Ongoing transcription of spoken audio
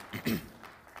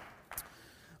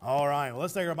All right, well,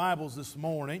 let's take our Bibles this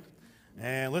morning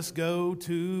and let's go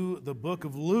to the book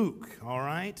of Luke, all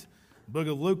right? Book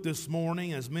of Luke this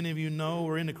morning. As many of you know,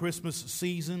 we're in the Christmas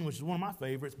season, which is one of my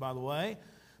favorites, by the way.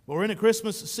 But we're in the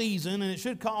Christmas season, and it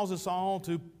should cause us all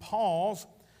to pause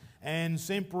and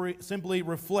simply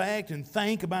reflect and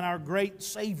think about our great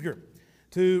Savior,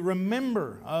 to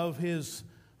remember of His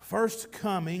first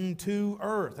coming to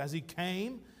earth. As He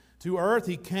came to earth,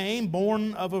 He came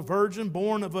born of a virgin,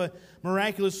 born of a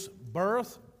miraculous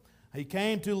birth. He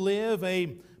came to live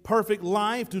a perfect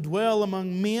life, to dwell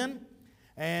among men,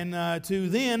 and to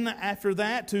then, after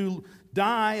that, to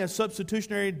die a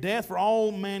substitutionary death for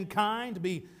all mankind, to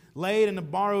be laid in a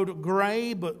borrowed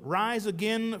grave, but rise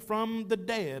again from the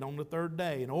dead on the third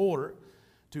day in order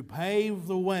to pave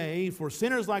the way for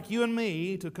sinners like you and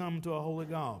me to come to a holy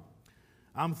God.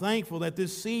 I'm thankful that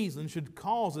this season should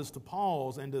cause us to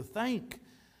pause and to think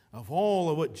of all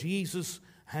of what Jesus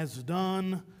has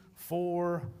done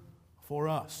for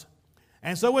us.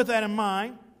 And so with that in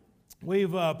mind,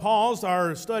 we've paused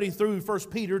our study through 1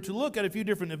 Peter to look at a few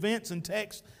different events and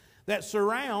texts that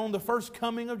surround the first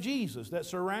coming of Jesus, that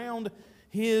surround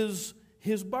His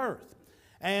birth.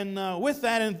 And with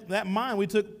that in that mind, we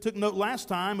took note last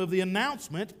time of the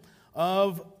announcement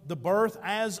of the birth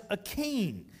as a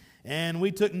king. And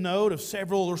we took note of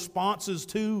several responses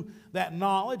to that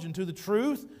knowledge and to the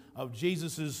truth of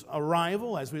Jesus'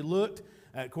 arrival as we looked,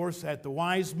 of course, at the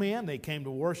wise men. They came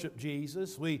to worship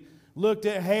Jesus. We looked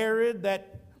at Herod,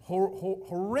 that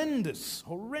horrendous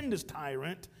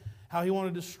tyrant, how he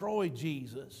wanted to destroy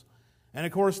Jesus. And,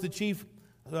 of course, the chief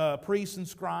priests and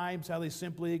scribes, how they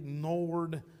simply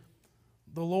ignored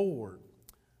the Lord.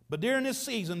 But during this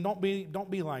season, don't be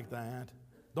like that.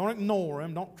 Don't ignore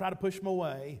Him. Don't try to push Him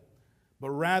away. But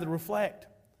rather reflect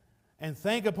and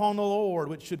think upon the Lord,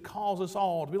 which should cause us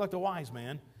all to be like the wise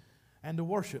man and to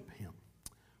worship Him.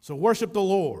 So worship the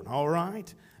Lord, all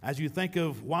right, as you think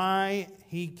of why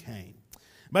He came.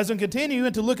 But as we continue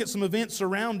and to look at some events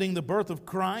surrounding the birth of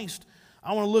Christ,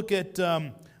 I want to look at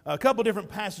a couple different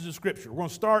passages of Scripture. We're going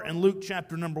to start in Luke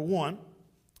chapter number 1,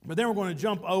 but then we're going to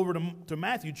jump over to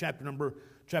Matthew chapter number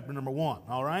 1,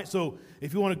 all right? So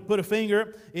if you want to put a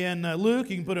finger in Luke,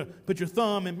 you can put your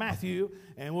thumb in Matthew,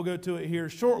 and we'll go to it here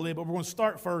shortly, but we're going to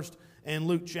start first in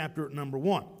Luke chapter number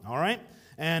 1, all right?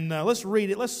 And let's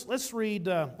read it. Let's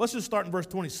just start in verse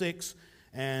 26,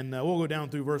 and we'll go down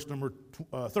through verse number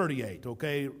 38,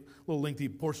 okay? A little lengthy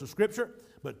portion of Scripture,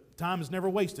 but time is never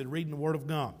wasted reading the Word of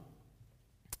God.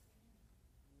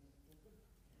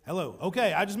 Hello.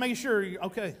 Okay, I just making sure.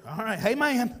 Okay. All right. Hey,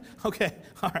 man. Okay.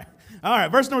 All right. All right.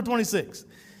 Verse number 26.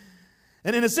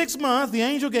 And in the 6th month, the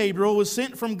angel Gabriel was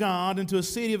sent from God into a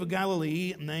city of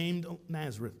Galilee named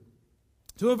Nazareth,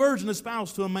 to a virgin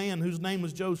espoused to a man whose name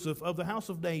was Joseph of the house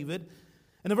of David,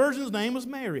 and the virgin's name was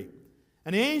Mary.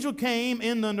 And the angel came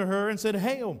in unto her and said,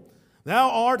 Hail, thou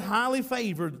art highly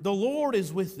favored. The Lord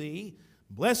is with thee.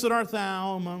 Blessed art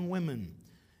thou among women.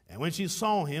 And when she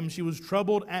saw him, she was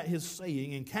troubled at his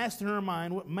saying, and cast in her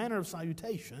mind what manner of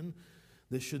salutation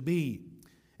this should be.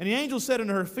 And the angel said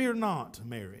unto her, Fear not,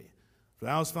 Mary, for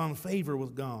thou hast found favor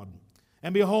with God.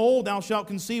 And behold, thou shalt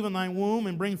conceive in thy womb,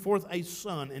 and bring forth a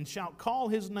son, and shalt call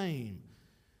his name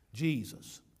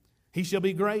Jesus. He shall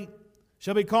be great,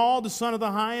 shall be called the Son of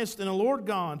the Highest, and the Lord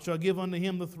God shall give unto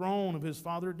him the throne of his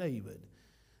father David.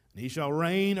 And he shall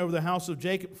reign over the house of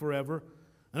Jacob forever,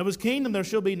 and of his kingdom there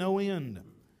shall be no end.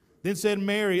 Then said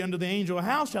Mary unto the angel,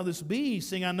 How shall this be,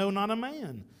 seeing I know not a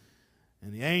man?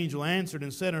 And the angel answered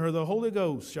and said unto her, The Holy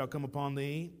Ghost shall come upon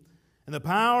thee, and the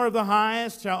power of the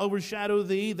highest shall overshadow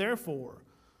thee. Therefore,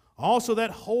 also that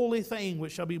holy thing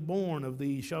which shall be born of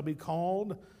thee shall be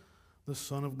called the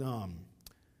Son of God.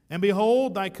 And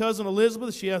behold, thy cousin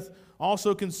Elizabeth, she hath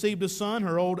also conceived a son,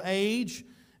 her old age,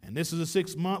 and this is the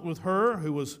 6th month with her,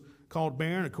 who was called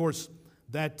barren. Of course,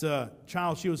 that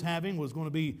child she was having was going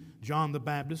to be John the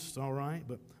Baptist, all right?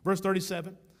 But verse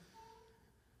 37,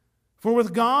 For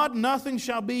with God nothing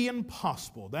shall be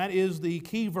impossible. That is the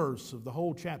key verse of the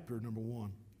whole chapter, number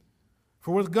 1.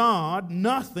 For with God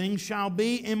nothing shall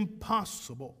be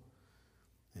impossible.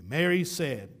 And Mary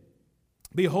said,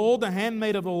 Behold, the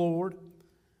handmaid of the Lord,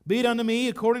 be it unto me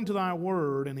according to thy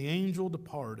word. And the angel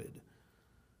departed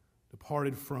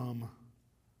from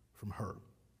her.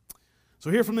 So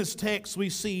here from this text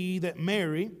we see that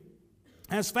Mary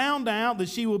has found out that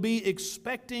she will be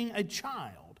expecting a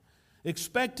child,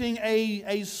 expecting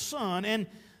a son. And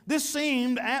this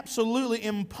seemed absolutely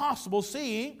impossible,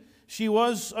 seeing she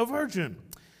was a virgin.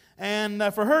 And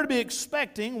for her to be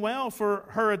expecting, well, for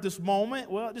her at this moment,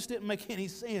 well, it just didn't make any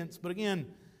sense. But again,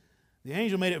 the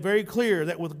angel made it very clear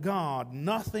that with God,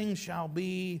 nothing shall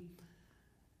be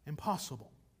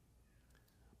impossible.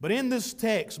 But in this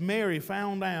text, Mary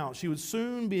found out she would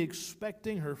soon be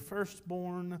expecting her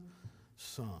firstborn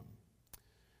son.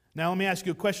 Now, let me ask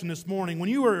you a question this morning. When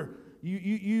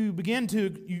you begin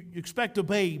to expect a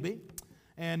baby,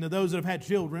 and those that have had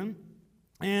children,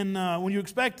 and when you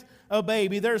expect a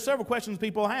baby, there are several questions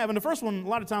people have. And the first one, a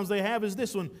lot of times they have, is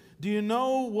this one. Do you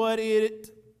know what it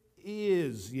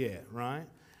is yet, right?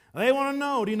 They want to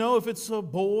know, do you know if it's a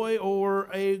boy or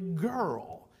a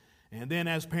girl? And then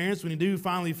as parents, when you do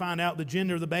finally find out the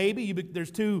gender of the baby, there's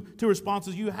two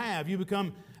responses you have. You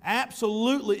become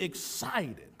absolutely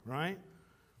excited, right?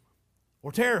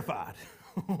 Or terrified.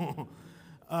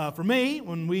 For me,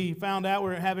 when we found out we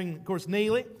were having, of course,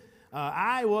 Neely,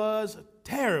 I was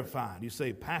terrified. You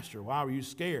say, Pastor, why were you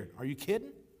scared? Are you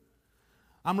kidding?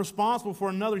 I'm responsible for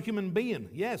another human being.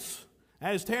 Yes,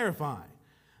 that is terrifying.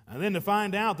 And then to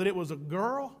find out that it was a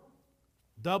girl,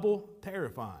 double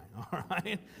terrifying, all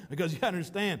right? Because you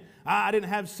understand, I didn't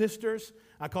have sisters.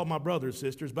 I called my brothers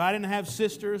sisters, but I didn't have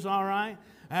sisters, all right?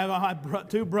 I had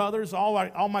two brothers,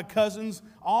 all my cousins,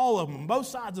 all of them, both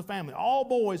sides of the family, all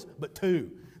boys, but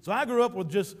two. So I grew up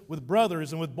with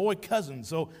brothers and with boy cousins,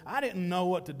 so I didn't know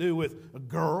what to do with a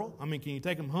girl. I mean, can you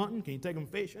take them hunting? Can you take them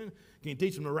fishing? Can you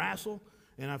teach them to wrestle?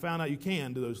 And I found out you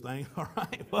can do those things, all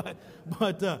right? But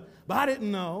I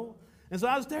didn't know, and so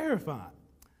I was terrified.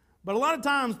 But a lot of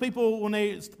times people, when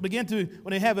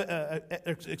they have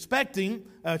expecting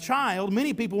a child,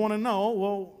 many people want to know,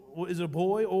 well, is it a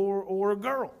boy or a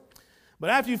girl?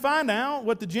 But after you find out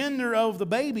what the gender of the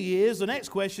baby is, the next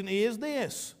question is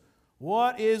this.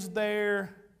 What is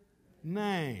their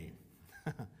name?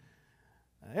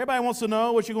 Everybody wants to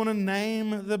know what you're going to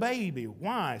name the baby.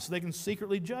 Why? So they can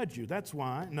secretly judge you. That's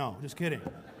why. No, just kidding.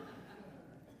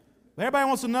 Everybody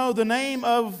wants to know the name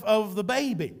of the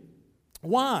baby.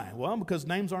 Why? Well, because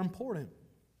names are important.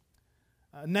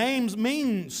 Names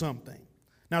mean something.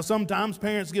 Now, sometimes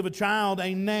parents give a child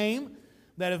a name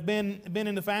that have been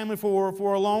in the family for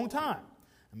a long time.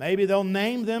 Maybe they'll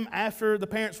name them after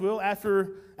themselves.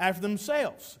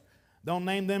 They'll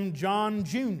name them John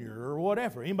Jr. or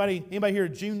whatever. Anybody here a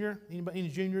junior? Any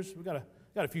juniors? We got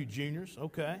a few juniors.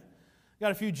 Okay,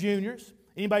 got a few juniors.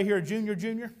 Anybody here a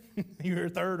junior? You're a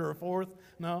third or a fourth?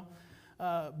 No.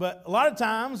 But a lot of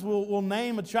times we'll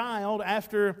name a child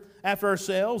after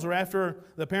ourselves, or after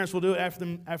the parents will do it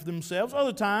after themselves.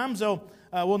 Other times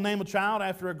we'll name a child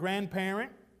after a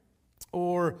grandparent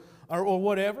or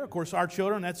whatever. Of course, our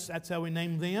children, that's how we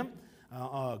name them.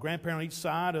 Grandparent on each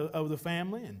side of the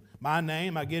family. And my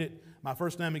name, my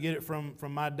first name I get it from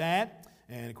my dad.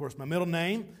 And of course my middle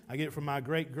name, I get it from my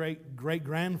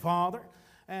great-great-great-grandfather.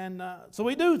 And so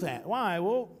we do that. Why?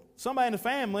 Well, somebody in the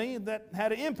family that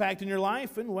had an impact in your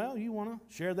life, and well, you want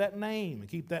to share that name and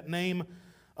keep that name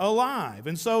alive.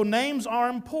 And so names are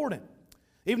important.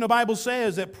 Even the Bible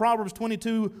says that Proverbs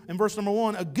 22 and verse number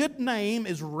 1, a good name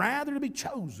is rather to be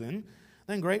chosen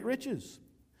than great riches.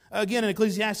 Again, in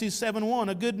Ecclesiastes 7:1,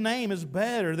 a good name is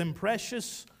better than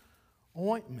precious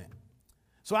ointment.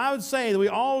 So I would say that we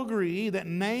all agree that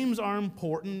names are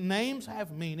important. Names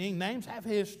have meaning. Names have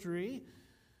history.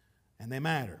 And they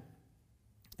matter.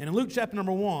 And in Luke chapter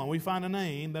number 1, we find a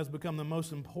name that's become the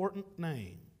most important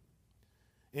name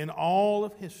in all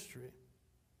of history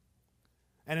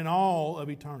and in all of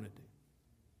eternity.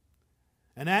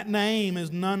 And that name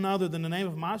is none other than the name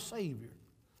of my Savior,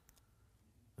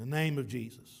 the name of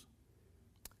Jesus.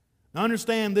 Now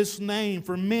understand, this name,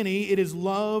 for many, it is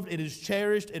loved, it is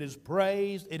cherished, it is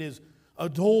praised, it is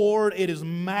adored, it is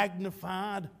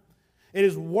magnified, it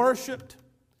is worshiped,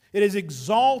 it is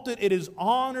exalted, it is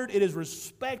honored, it is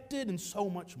respected, and so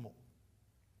much more.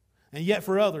 And yet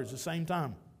for others, at the same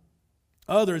time,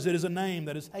 others, it is a name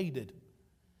that is hated.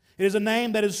 It is a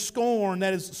name that is scorned,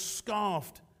 that is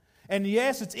scoffed. And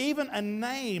yes, it's even a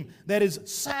name that is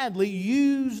sadly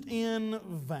used in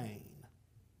vain.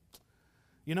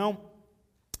 You know,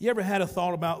 you ever had a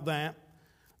thought about that?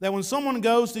 That when someone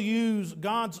goes to use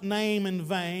God's name in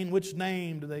vain, which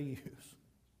name do they use?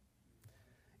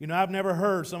 You know, I've never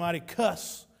heard somebody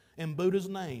cuss in Buddha's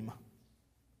name.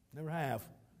 Never have.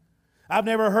 I've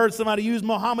never heard somebody use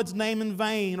Muhammad's name in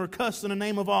vain or cuss in the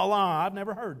name of Allah. I've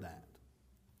never heard that.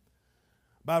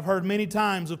 But I've heard many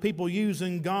times of people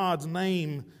using God's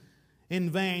name in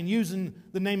vain, using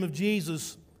the name of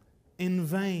Jesus in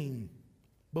vain.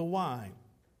 But why?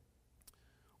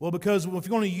 Well, because if you're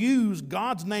going to use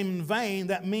God's name in vain,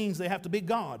 that means they have to be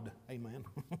God. Amen.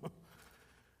 If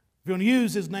you're going to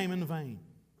use His name in vain.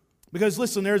 Because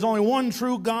listen, there's only one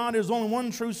true God, there's only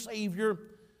one true Savior,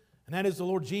 and that is the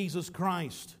Lord Jesus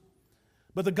Christ.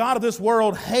 But the God of this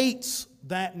world hates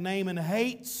that name and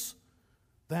hates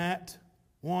that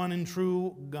one and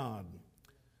true God.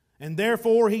 And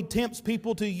therefore he tempts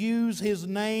people to use his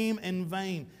name in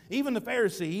vain. Even the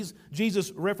Pharisees,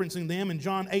 Jesus referencing them in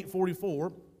John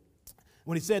 8:44,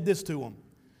 when he said this to them,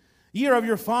 "Ye are of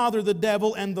your father the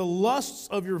devil, and the lusts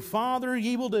of your father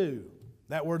ye will do."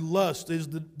 That word lust is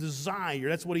the desire.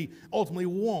 That's what he ultimately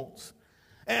wants.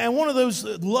 And one of those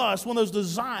lusts, one of those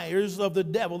desires of the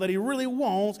devil that he really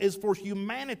wants is for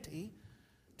humanity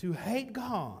to hate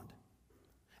God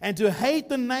and to hate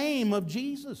the name of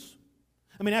Jesus.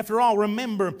 I mean, after all,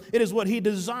 remember, it is what he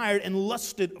desired and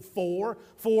lusted for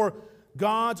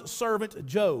God's servant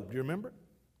Job. Do you remember?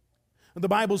 The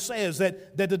Bible says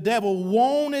that the devil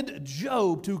wanted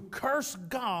Job to curse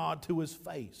God to his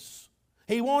face.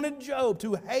 He wanted Job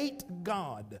to hate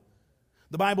God.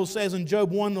 The Bible says in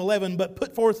Job 1:11, "But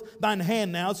put forth thine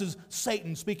hand now," this is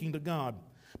Satan speaking to God,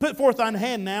 "put forth thine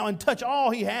hand now, and touch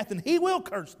all he hath, and he will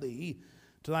curse thee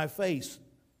to thy face."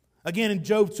 Again in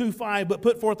Job 2:5, "But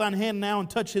put forth thine hand now, and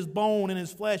touch his bone and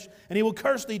his flesh, and he will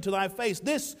curse thee to thy face."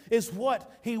 This is what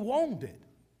he wanted.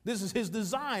 This is his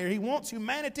desire. He wants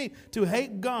humanity to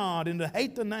hate God and to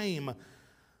hate the name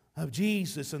of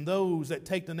Jesus. And those that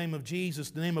take the name of Jesus,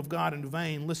 the name of God, in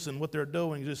vain, listen, what they're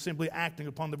doing is just simply acting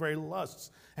upon the very lusts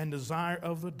and desire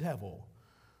of the devil.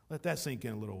 Let that sink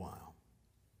in a little while.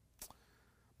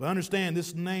 But understand,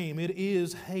 this name, it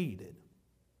is hated.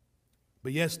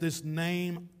 But yes, this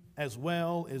name as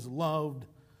well is loved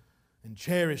and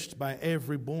cherished by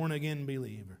every born-again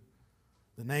believer.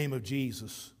 The name of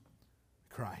Jesus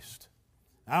Christ.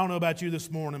 I don't know about you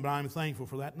this morning, but I'm thankful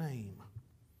for that name.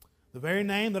 The very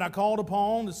name that I called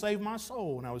upon to save my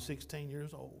soul when I was 16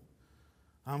 years old.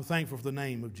 I'm thankful for the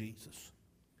name of Jesus.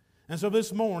 And so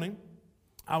this morning,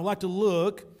 I would like to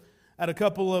look at a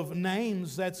couple of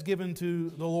names that's given to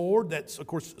the Lord, that's, of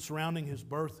course, surrounding his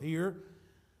birth here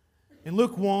in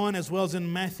Luke 1 as well as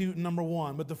in Matthew number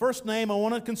 1. But the first name I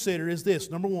want to consider is this.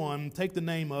 Number 1, take the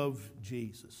name of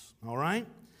Jesus. All right?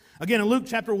 Again, in Luke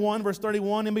chapter 1, verse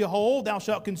 31, "And behold, thou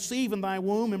shalt conceive in thy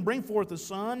womb, and bring forth a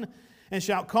son, and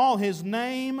shalt call his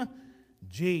name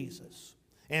Jesus."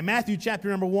 And Matthew chapter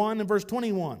number 1 and verse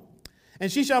 21,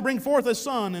 "And she shall bring forth a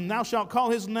son, and thou shalt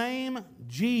call his name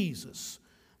Jesus,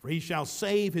 for he shall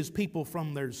save his people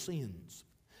from their sins."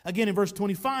 Again in verse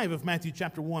 25 of Matthew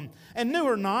chapter 1, "And knew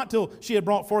her not till she had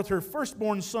brought forth her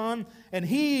firstborn son, and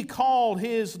he called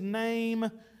his name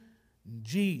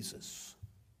Jesus."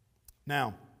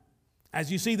 Now,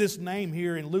 as you see this name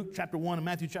here in Luke chapter 1 and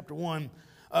Matthew chapter 1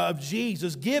 of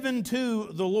Jesus given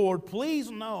to the Lord, please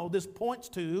know this points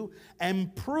to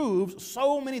and proves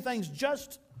so many things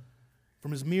just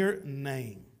from his mere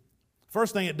name.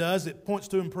 First thing it does, it points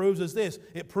to and proves is this.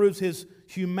 It proves his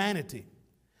humanity.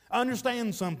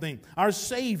 Understand something. Our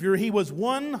Savior, he was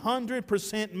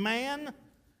 100% man,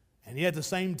 and yet at the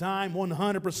same time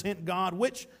 100% God,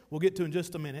 which we'll get to in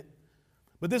just a minute.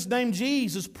 But this name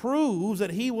Jesus proves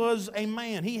that he was a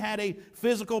man. He had a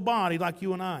physical body like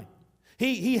you and I.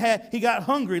 He got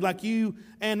hungry like you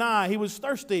and I. He was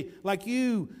thirsty like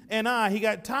you and I. He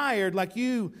got tired like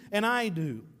you and I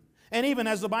do. And even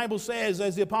as the Bible says,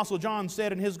 as the Apostle John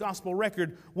said in his gospel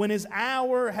record, when his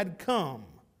hour had come,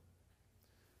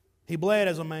 he bled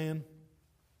as a man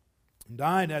and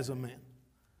died as a man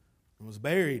and was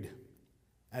buried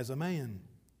as a man.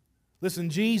 Listen,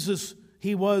 Jesus,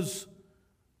 he was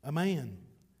a man.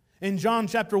 In John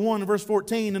chapter 1 verse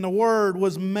 14, "And the Word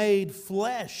was made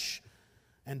flesh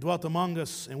and dwelt among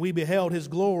us, and we beheld his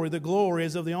glory. The glory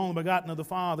is of the only begotten of the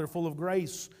Father, full of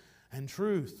grace and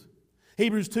truth."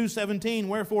 Hebrews 2:17,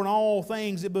 "Wherefore in all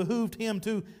things it behooved him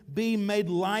to be made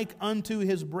like unto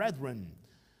his brethren,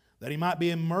 that he might be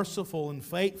a merciful and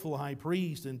faithful high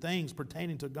priest in things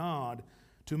pertaining to God,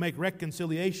 to make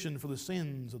reconciliation for the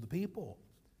sins of the people."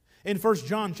 In 1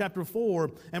 John chapter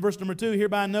 4 and verse number 2,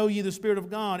 "Hereby know ye the Spirit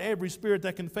of God, every spirit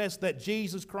that confess that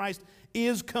Jesus Christ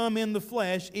is come in the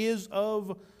flesh is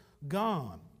of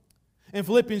God." In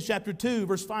Philippians chapter 2,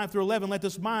 verse 5 through 11, "Let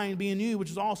this mind be in you,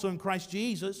 which is also in Christ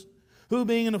Jesus, who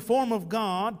being in the form of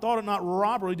God, thought it not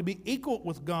robbery to be equal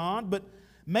with God, but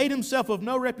made himself of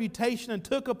no reputation, and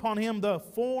took upon him the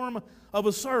form of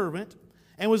a servant,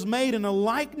 and was made in the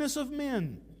likeness of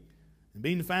men. And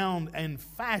being found and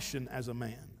fashioned as a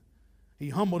man, he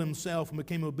humbled himself and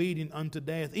became obedient unto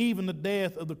death, even the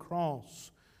death of the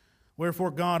cross.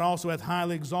 Wherefore God also hath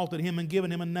highly exalted him, and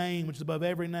given him a name which is above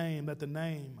every name, that the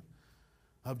name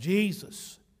of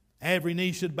Jesus every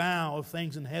knee should bow, of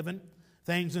things in heaven,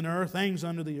 things in earth, things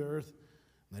under the earth,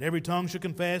 that every tongue should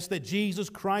confess that Jesus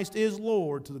Christ is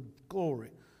Lord, to the glory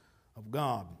of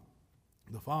God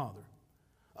the Father."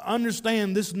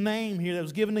 Understand this name here that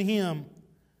was given to him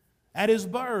at his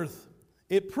birth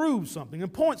it proves something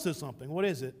and points to something. What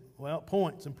is it? Well, it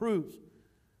points and proves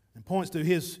and points to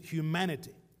His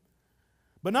humanity.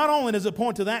 But not only does it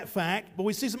point to that fact, but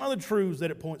we see some other truths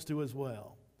that it points to as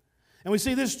well. And we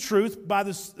see this truth by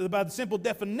the simple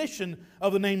definition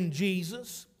of the name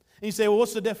Jesus. And you say, well,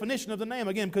 what's the definition of the name?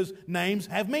 Again, because names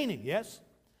have meaning, yes?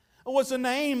 Well, what's the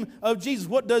name of Jesus?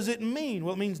 What does it mean?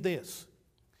 Well, it means this.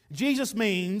 Jesus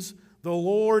means the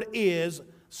Lord is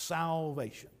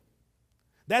salvation.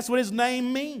 That's what His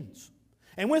name means.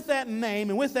 And with that name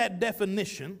and with that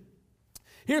definition,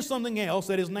 here's something else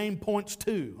that His name points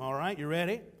to. All right, you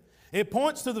ready? It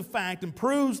points to the fact and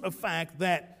proves a fact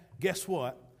that, guess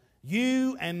what?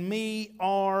 You and me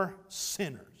are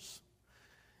sinners.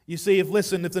 You see, if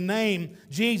the name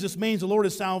Jesus means the Lord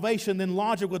is salvation, then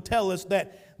logic would tell us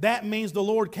that means the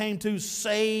Lord came to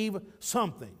save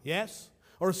something, yes?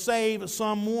 Or save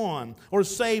someone, or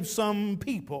save some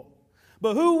people.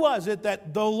 But who was it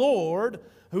that the Lord,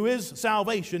 who is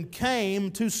salvation, came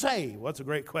to save? Well, that's a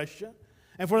great question.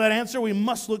 And for that answer, we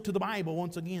must look to the Bible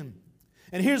once again.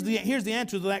 And here's the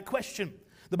answer to that question.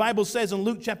 The Bible says in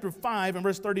Luke chapter 5 and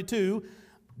verse 32,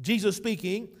 Jesus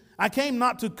speaking, I came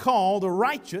not to call the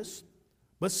righteous,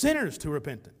 but sinners to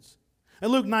repentance.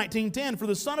 And Luke 19:10, for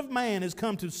the Son of Man is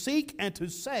come to seek and to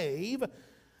save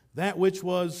that which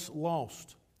was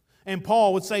lost. And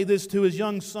Paul would say this to his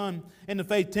young son in the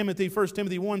faith, Timothy, 1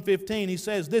 Timothy 1:15. He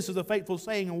says, this is a faithful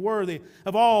saying and worthy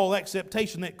of all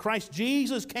acceptation, that Christ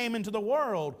Jesus came into the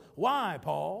world. Why,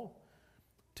 Paul?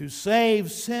 To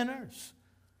save sinners,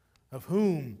 of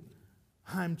whom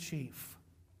I'm chief.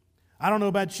 I don't know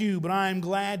about you, but I'm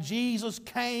glad Jesus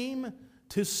came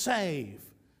to save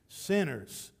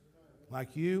sinners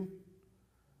like you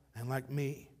and like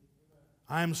me.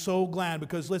 I am so glad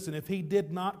because, listen, if He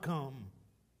did not come,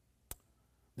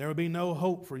 there would be no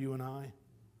hope for you and I.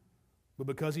 But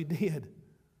because He did,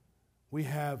 we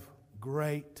have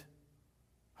great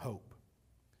hope.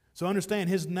 So understand,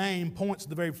 His name points to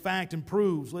the very fact and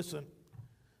proves, listen,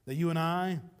 that you and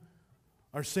I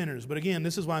are sinners. But again,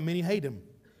 this is why many hate Him.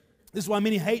 This is why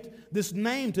many hate this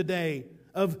name today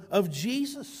of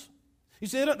Jesus. You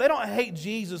see, they don't hate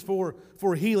Jesus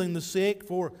for healing the sick,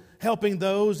 for helping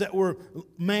those that were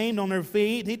maimed on their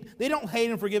feet. They don't hate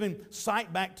Him for giving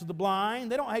sight back to the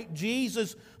blind. They don't hate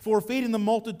Jesus for feeding the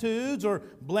multitudes or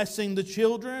blessing the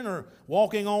children or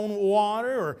walking on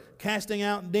water or casting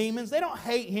out demons. They don't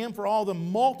hate Him for all the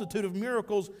multitude of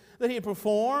miracles that He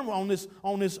performed on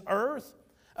this earth.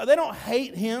 They don't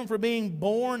hate Him for being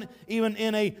born even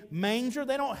in a manger.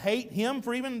 They don't hate Him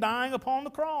for even dying upon the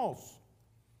cross.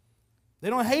 They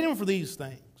don't hate Him for these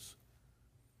things.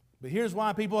 But here's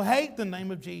why people hate the name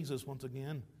of Jesus once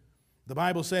again. The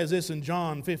Bible says this in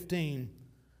John 15,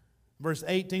 verse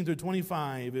 18 through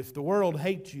 25. If the world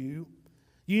hates you,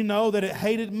 you know that it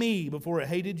hated me before it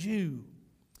hated you.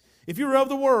 If you were of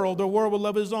the world will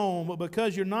love His own. But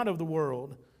because you're not of the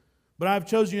world, but I've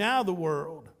chosen you out of the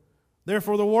world,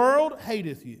 therefore the world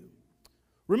hateth you.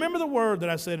 Remember the word that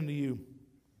I said unto you.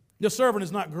 The servant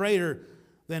is not greater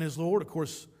than his Lord. Of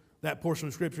course, that portion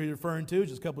of Scripture he's referring to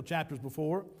just a couple of chapters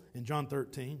before in John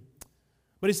 13.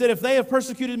 But He said, if they have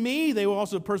persecuted me, they will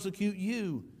also persecute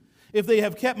you. If they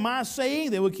have kept my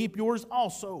saying, they will keep yours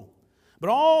also. But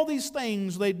all these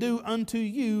things they do unto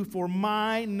you for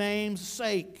my name's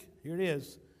sake. Here it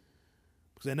is.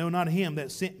 Because they know not Him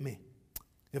that sent me.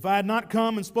 If I had not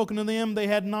come and spoken to them, they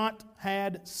had not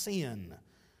had sin.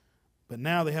 But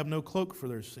now they have no cloak for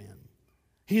their sin.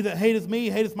 He that hateth me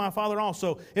hateth my Father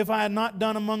also. If I had not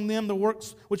done among them the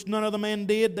works which none other man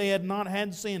did, they had not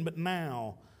had sin. But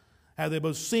now have they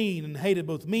both seen and hated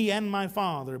both me and my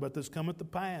Father. But this cometh to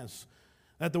pass,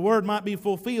 that the word might be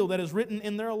fulfilled that is written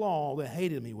in their law, that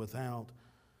hated me without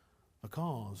a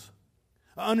cause.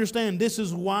 Understand, this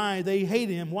is why they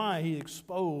hated Him, why He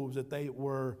exposed that they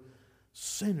were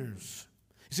sinners.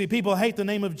 You see, people hate the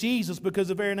name of Jesus because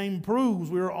the very name proves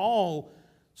we are all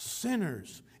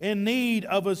sinners in need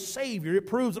of a Savior. It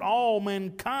proves that all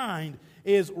mankind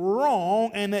is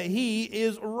wrong and that He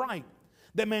is right.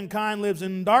 That mankind lives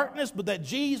in darkness, but that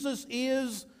Jesus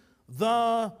is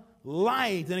the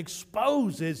light and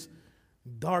exposes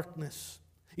darkness.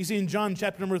 You see, in John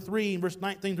chapter number 3, verse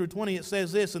 19 through 20, it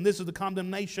says this, and this is the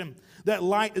condemnation, that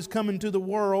light is come into the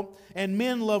world, and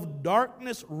men love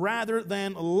darkness rather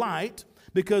than light,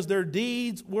 because their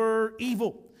deeds were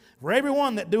evil. For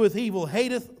everyone that doeth evil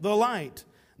hateth the light,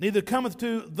 neither cometh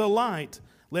to the light,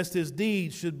 lest his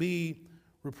deeds should be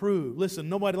reproved. Listen,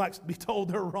 nobody likes to be told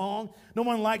they're wrong. No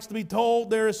one likes to be told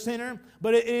they're a sinner,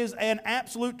 but it is an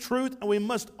absolute truth, and we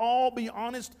must all be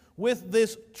honest with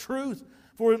this truth.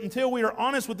 For until we are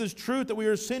honest with this truth that we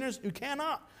are sinners, you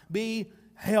cannot be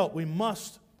help. We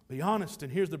must be honest.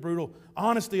 And here's the brutal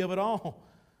honesty of it all.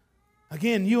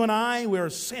 Again, you and I, we are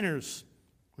sinners.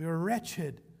 We are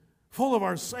wretched, full of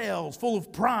ourselves, full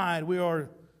of pride. We are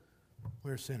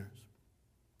sinners.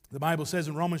 The Bible says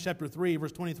in Romans chapter 3,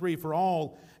 verse 23, for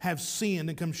all have sinned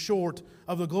and come short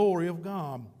of the glory of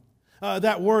God.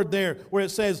 That word there where it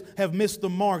says have missed the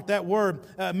mark, that word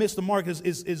missed the mark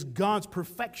is God's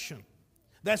perfection.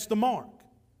 That's the mark.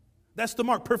 That's the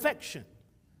mark, perfection.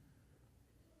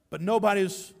 But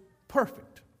nobody's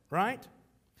perfect, right?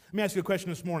 Let me ask you a question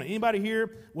this morning. Anybody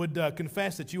here would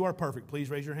confess that you are perfect? Please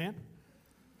raise your hand.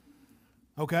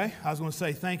 Okay, I was going to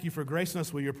say thank you for gracing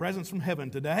us with your presence from heaven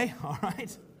today, all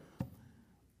right?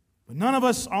 But none of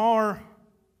us are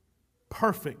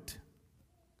perfect.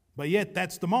 But yet,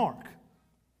 that's the mark.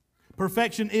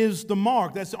 Perfection is the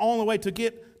mark. That's the only way to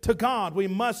get to God. We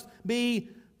must be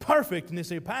perfect. And they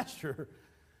say, Pastor,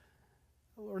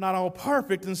 we're not all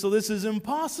perfect, and so this is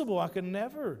impossible. I can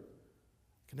never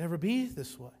be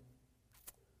this way.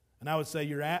 And I would say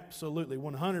you're absolutely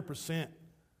 100%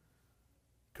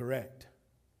 correct.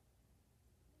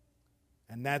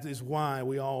 And that is why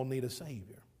we all need a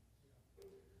Savior.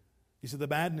 You see, the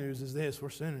bad news is this: we're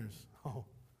sinners. Oh.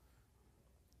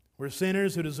 We're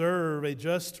sinners who deserve a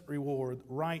just reward,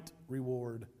 right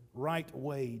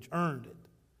wage, earned it,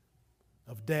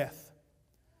 of death.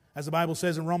 As the Bible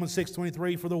says in Romans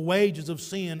 6:23, for the wages of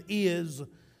sin is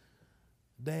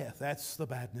death. That's the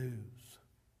bad news.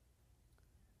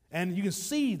 And you can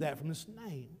see that from this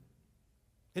name.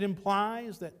 It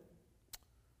implies that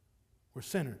we're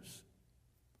sinners.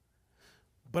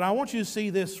 But I want you to see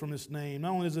this from this name.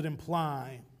 Not only does it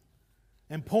imply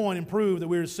and point and prove that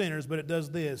we're sinners, but it does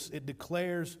this. It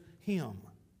declares Him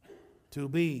to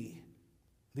be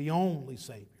the only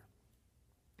Savior.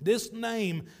 This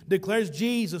name declares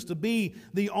Jesus to be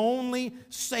the only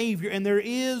Savior, and there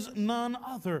is none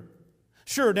other.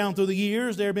 Sure, down through the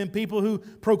years, there have been people who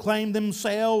proclaim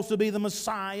themselves to be the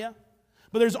Messiah,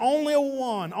 but there's only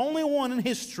one in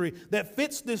history that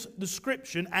fits this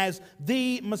description as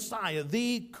the Messiah,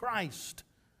 the Christ,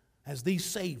 as the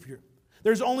Savior.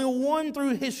 There's only one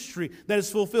through history that has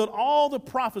fulfilled all the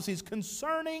prophecies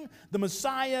concerning the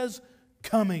Messiah's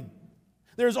coming.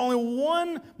 There's only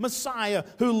one Messiah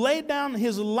who laid down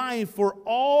His life for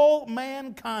all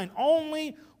mankind.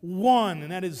 Only one,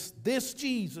 and that is this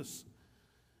Jesus.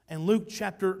 And Luke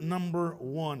chapter number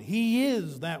 1. He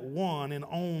is that one and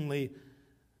only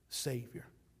Savior.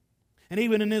 And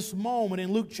even in this moment,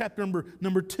 in Luke chapter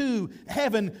number 2,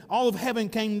 all of heaven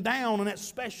came down on that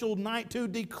special night to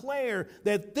declare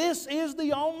that this is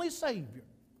the only Savior.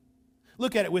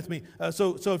 Look at it with me.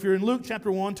 So if you're in Luke chapter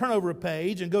 1, turn over a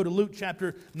page and go to Luke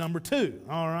chapter number 2.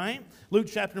 All right? Luke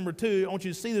chapter number 2, I want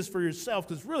you to see this for yourself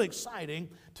because it's really exciting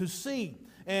to see.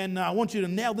 And I want you to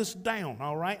nail this down,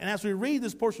 all right? And as we read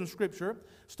this portion of Scripture,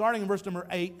 starting in verse number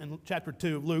 8 in chapter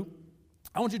 2 of Luke,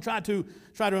 I want you to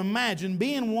try to imagine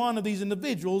being one of these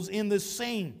individuals in this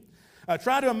scene.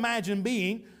 Try to imagine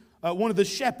being one of the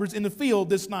shepherds in the field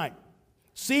this night,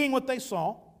 seeing what they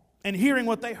saw and hearing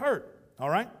what they heard, all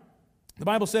right? The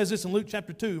Bible says this in Luke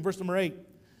chapter 2, verse number 8.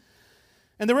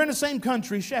 And they were in the same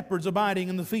country, shepherds abiding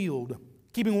in the field,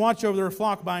 keeping watch over their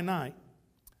flock by night.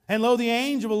 And lo, the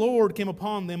angel of the Lord came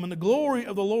upon them, and the glory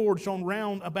of the Lord shone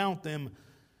round about them,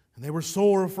 and they were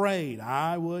sore afraid.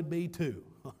 I would be too,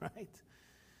 all right?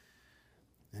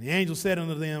 And the angel said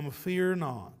unto them, fear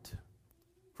not,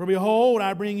 for behold,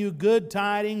 I bring you good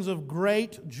tidings of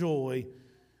great joy,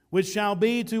 which shall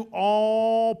be to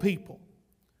all people.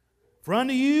 For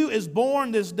unto you is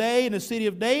born this day in the city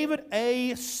of David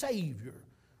a Savior,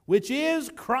 which is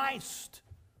Christ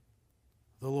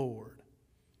the Lord.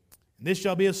 And this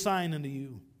shall be a sign unto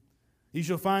you. You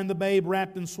shall find the babe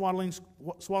wrapped in swaddling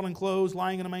clothes,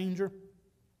 lying in a manger.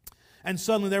 And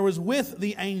suddenly there was with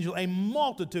the angel a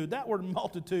multitude. That word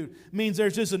multitude means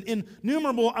there's just an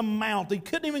innumerable amount. They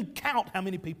couldn't even count how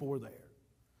many people were there.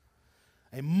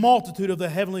 A multitude of the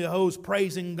heavenly host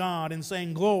praising God and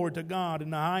saying glory to God in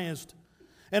the highest.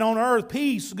 And on earth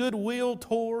peace, goodwill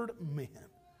toward men.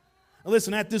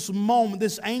 Listen, at this moment,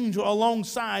 this angel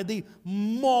alongside the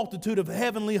multitude of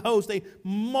heavenly hosts, a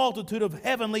multitude of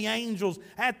heavenly angels,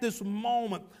 at this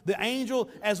moment, the angel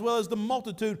as well as the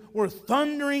multitude were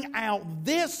thundering out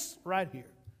this right here.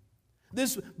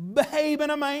 This babe in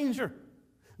a manger.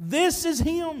 This is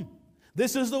Him.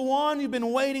 This is the one you've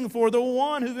been waiting for, the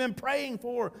one who've been praying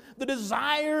for, the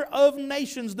desire of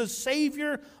nations, the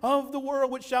Savior of the world,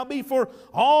 which shall be for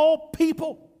all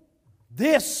people.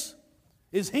 This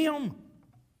is Him.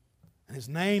 And His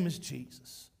name is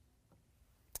Jesus.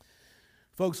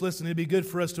 Folks, listen, it'd be good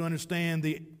for us to understand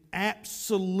the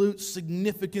absolute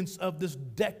significance of this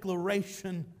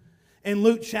declaration in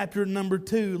Luke chapter number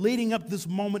 2, leading up to this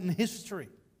moment in history.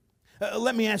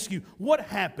 Let me ask you, what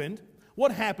happened?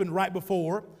 What happened right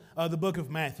before the book of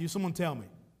Matthew? Someone tell me.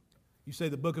 You say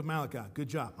the book of Malachi. Good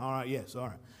job. All right, yes, all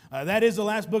right. That is the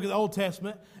last book of the Old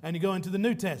Testament, and you go into the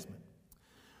New Testament.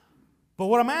 But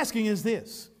what I'm asking is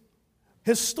this.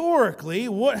 Historically,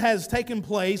 what has taken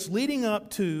place leading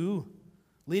up to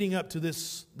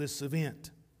this event?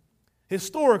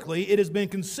 Historically, it has been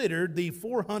considered the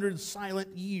 400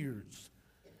 silent years.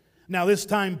 Now, this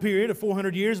time period of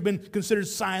 400 years has been considered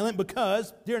silent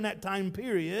because during that time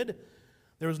period,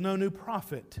 there was no new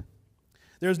prophet.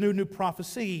 There was no new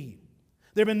prophecy.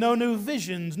 There have been no new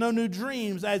visions, no new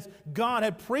dreams, as God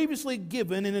had previously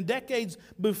given in the decades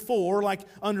before, like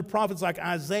under prophets like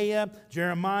Isaiah,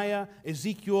 Jeremiah,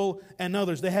 Ezekiel, and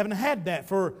others. They haven't had that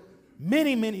for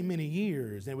many, many, many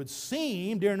years. And it would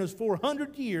seem during those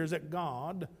 400 years that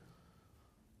God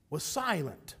was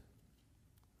silent.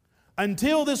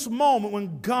 Until this moment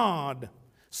when God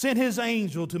sent His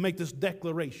angel to make this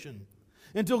declaration.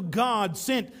 Until God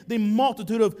sent the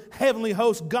multitude of heavenly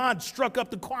hosts, God struck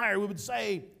up the choir, we would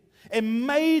say, and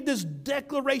made this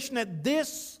declaration that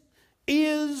this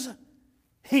is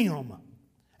Him.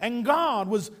 And God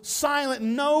was silent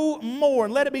no more.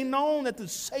 And let it be known that the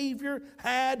Savior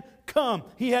had come.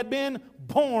 He had been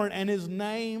born, and His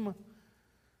name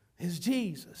is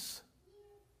Jesus.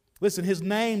 Listen, His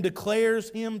name declares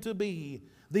Him to be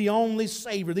the only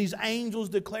Savior. These angels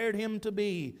declared Him to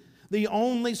be the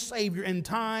only Savior, in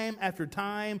time after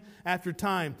time after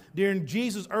time. During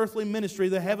Jesus' earthly ministry,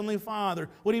 the Heavenly Father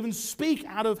would even speak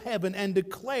out of heaven and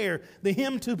declare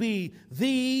Him to be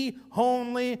the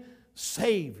only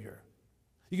Savior.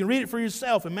 You can read it for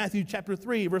yourself in Matthew chapter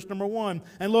 3, verse number 1.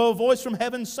 And lo, a voice from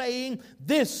heaven saying,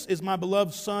 "This is my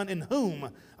beloved Son, in whom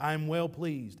I am well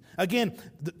pleased." Again,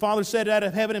 the Father said out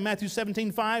of heaven in Matthew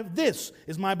 17:5, "This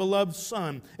is my beloved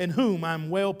Son, in whom I am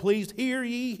well pleased. Hear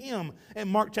ye Him." In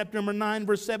Mark chapter number 9,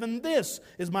 verse 7, "This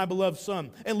is my beloved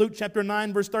Son." In Luke chapter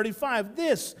 9, verse 35,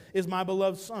 "This is my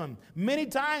beloved Son." Many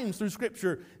times through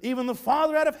Scripture, even the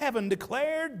Father out of heaven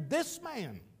declared this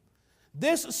man,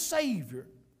 this Savior,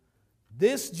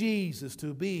 this Jesus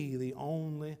to be the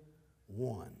only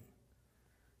one.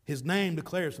 His name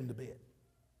declares Him to be it.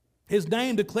 His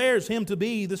name declares Him to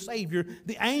be the Savior.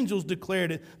 The angels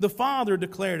declared it. The Father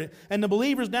declared it. And the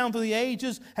believers down through the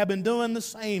ages have been doing the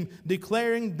same,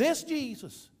 declaring this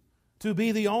Jesus to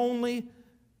be the only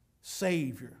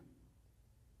Savior.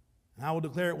 And I will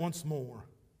declare it once more.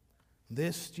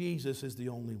 This Jesus is the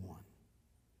only one.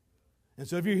 And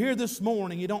so if you're here this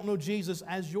morning, you don't know Jesus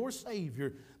as your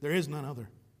Savior, there is none other.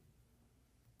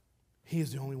 He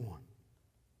is the only one.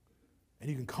 And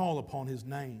you can call upon His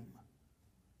name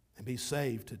and be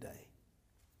saved today.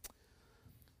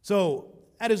 So,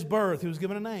 at His birth, He was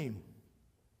given a name.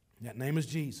 That name is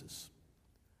Jesus.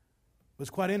 But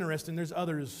it's quite interesting. There's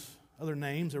other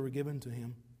names that were given to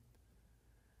Him.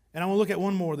 And I want to look at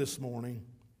one more this morning.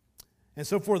 And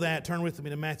so for that, turn with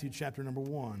me to Matthew chapter number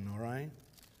 1, all right?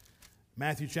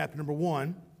 Matthew chapter number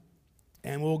 1,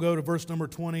 and we'll go to verse number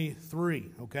 23,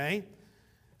 okay?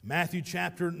 Matthew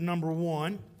chapter number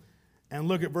 1, and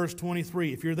look at verse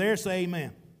 23. If you're there, say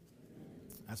amen.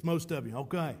 That's most of you,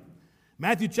 okay.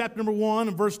 Matthew chapter number 1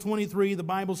 and verse 23, the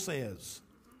Bible says,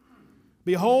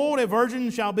 "Behold, a virgin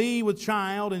shall be with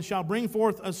child, and shall bring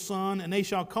forth a son, and they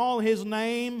shall call His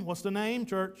name," what's the name,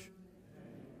 church?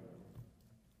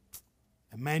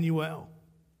 Emmanuel.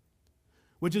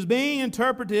 Which is being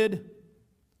interpreted,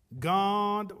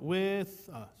 God with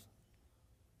us.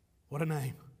 What a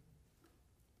name.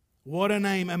 What a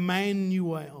name,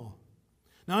 Emmanuel.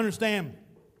 Now understand,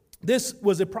 this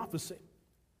was a prophecy.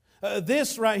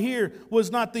 This right here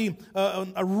was not the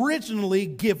originally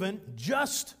given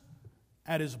just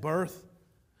at His birth.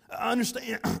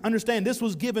 Understand, this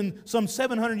was given some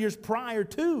 700 years prior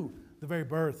to the very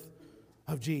birth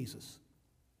of Jesus.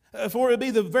 For it would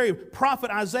be the very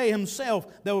prophet Isaiah himself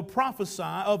that would prophesy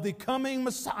of the coming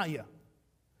Messiah.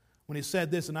 When he said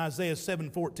this in Isaiah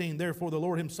 7:14, "Therefore the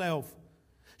Lord Himself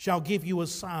shall give you a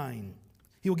sign."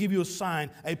 He will give you a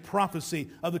sign, a prophecy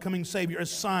of the coming Savior, a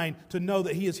sign to know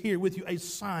that He is here with you, a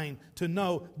sign to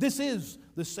know this is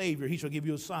the Savior. He shall give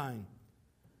you a sign.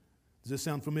 Does this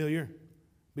sound familiar?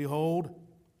 "Behold,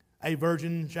 a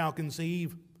virgin shall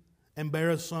conceive and bear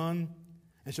a son,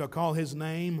 and shall call His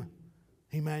name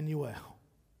Emmanuel."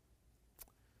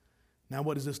 Now,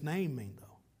 what does this name mean,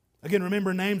 though? Again,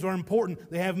 remember, names are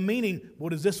important. They have meaning. What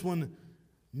does this one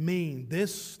mean?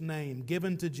 This name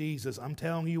given to Jesus, I'm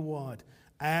telling you what,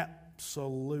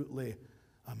 absolutely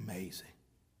amazing.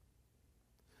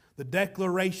 the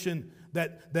declaration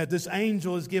that this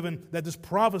angel has given, that this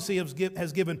prophecy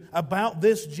has given about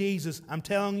this Jesus, I'm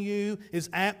telling you,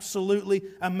 is absolutely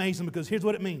amazing, because here's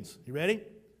what it means. You ready?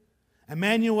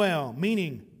 Emmanuel,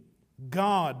 meaning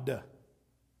God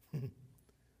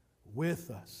with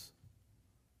us.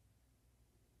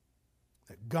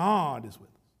 That God is with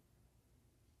us.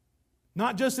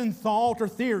 Not just in thought or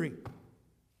theory,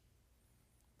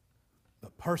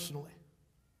 but personally.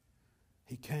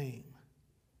 He came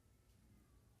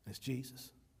as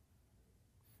Jesus.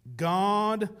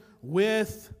 God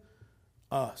with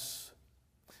us.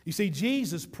 You see,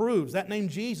 Jesus proves, that name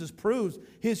Jesus proves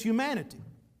His humanity.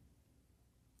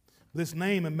 This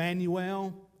name,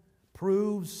 Emmanuel,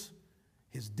 proves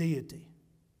His deity.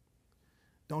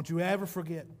 Don't you ever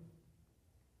forget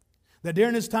that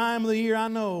during this time of the year, I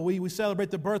know we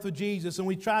celebrate the birth of Jesus, and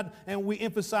we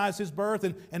emphasize His birth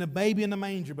and a baby in the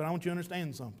manger, but I want you to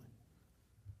understand something.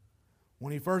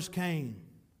 When He first came,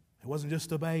 it wasn't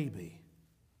just a baby.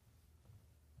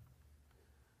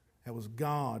 It was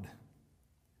God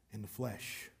in the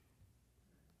flesh.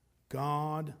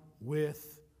 God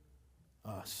with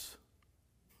us.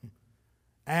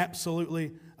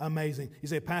 Absolutely amazing. You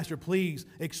say, Pastor, please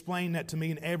explain that to me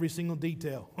in every single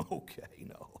detail. Okay,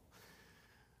 no.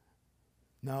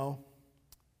 No.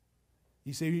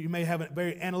 You see, you may have a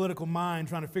very analytical mind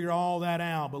trying to figure all that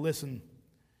out, but listen,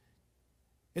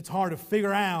 it's hard to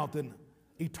figure out an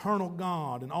eternal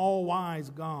God, an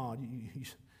all-wise God. You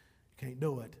can't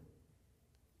do it.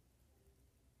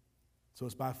 So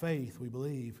it's by faith we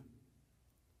believe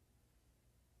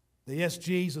that yes,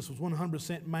 Jesus was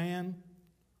 100% man,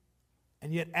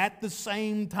 and yet at the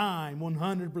same time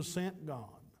 100% God.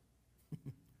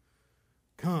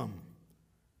 Come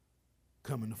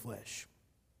in the flesh.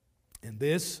 And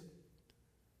this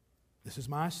is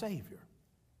my Savior.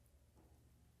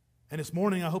 And this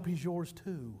morning I hope He's yours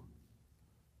too.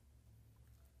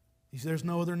 He says there's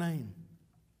no other name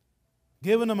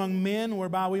given among men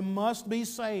whereby we must be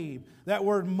saved. That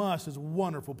word must is a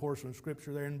wonderful portion of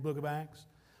Scripture there in the book of Acts,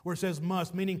 where it says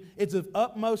must, meaning it's of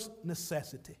utmost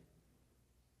necessity.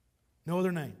 No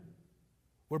other name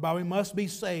whereby we must be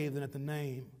saved than at the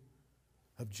name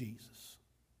of Jesus.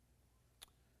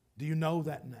 Do you know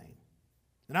that name?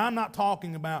 And I'm not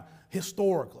talking about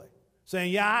historically,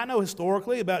 saying, yeah, I know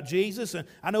historically about Jesus, and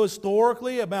I know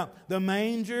historically about the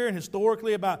manger, and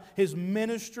historically about His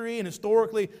ministry, and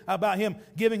historically about Him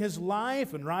giving His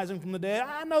life and rising from the dead.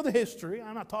 I know the history.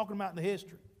 I'm not talking about the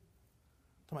history.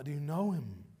 I'm talking about, do you know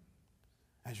Him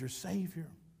as your Savior?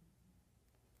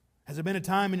 Has there been a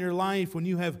time in your life when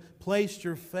you have placed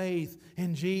your faith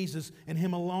in Jesus and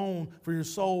Him alone for your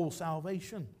soul's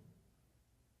salvation?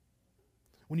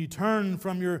 When you turned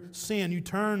from your sin, you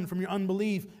turned from your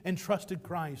unbelief and trusted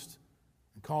Christ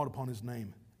and called upon His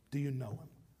name. Do you know Him?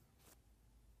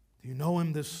 Do you know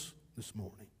Him this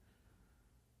morning?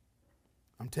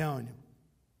 I'm telling you,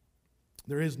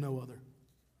 there is no other.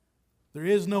 There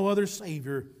is no other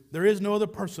Savior. There is no other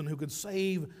person who could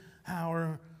save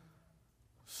our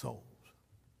souls.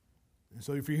 And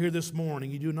so if you're here this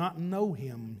morning, you do not know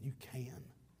Him, you can.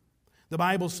 The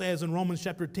Bible says in Romans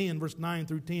chapter 10, verse 9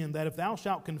 through 10, that if thou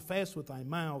shalt confess with thy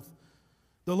mouth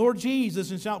the Lord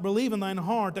Jesus, and shalt believe in thine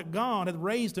heart that God hath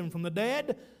raised Him from the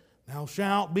dead, thou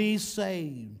shalt be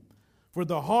saved. For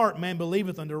the heart man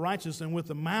believeth unto righteousness, and with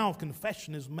the mouth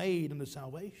confession is made unto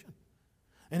salvation.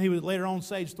 And he would later on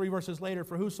say, 3 verses later,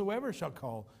 for whosoever shall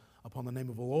call upon the name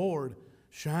of the Lord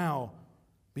shall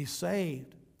be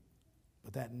saved.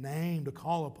 But that name to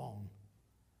call upon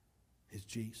is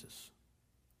Jesus.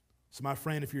 So my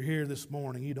friend, if you're here this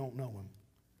morning, you don't know Him,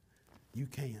 you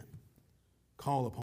can call upon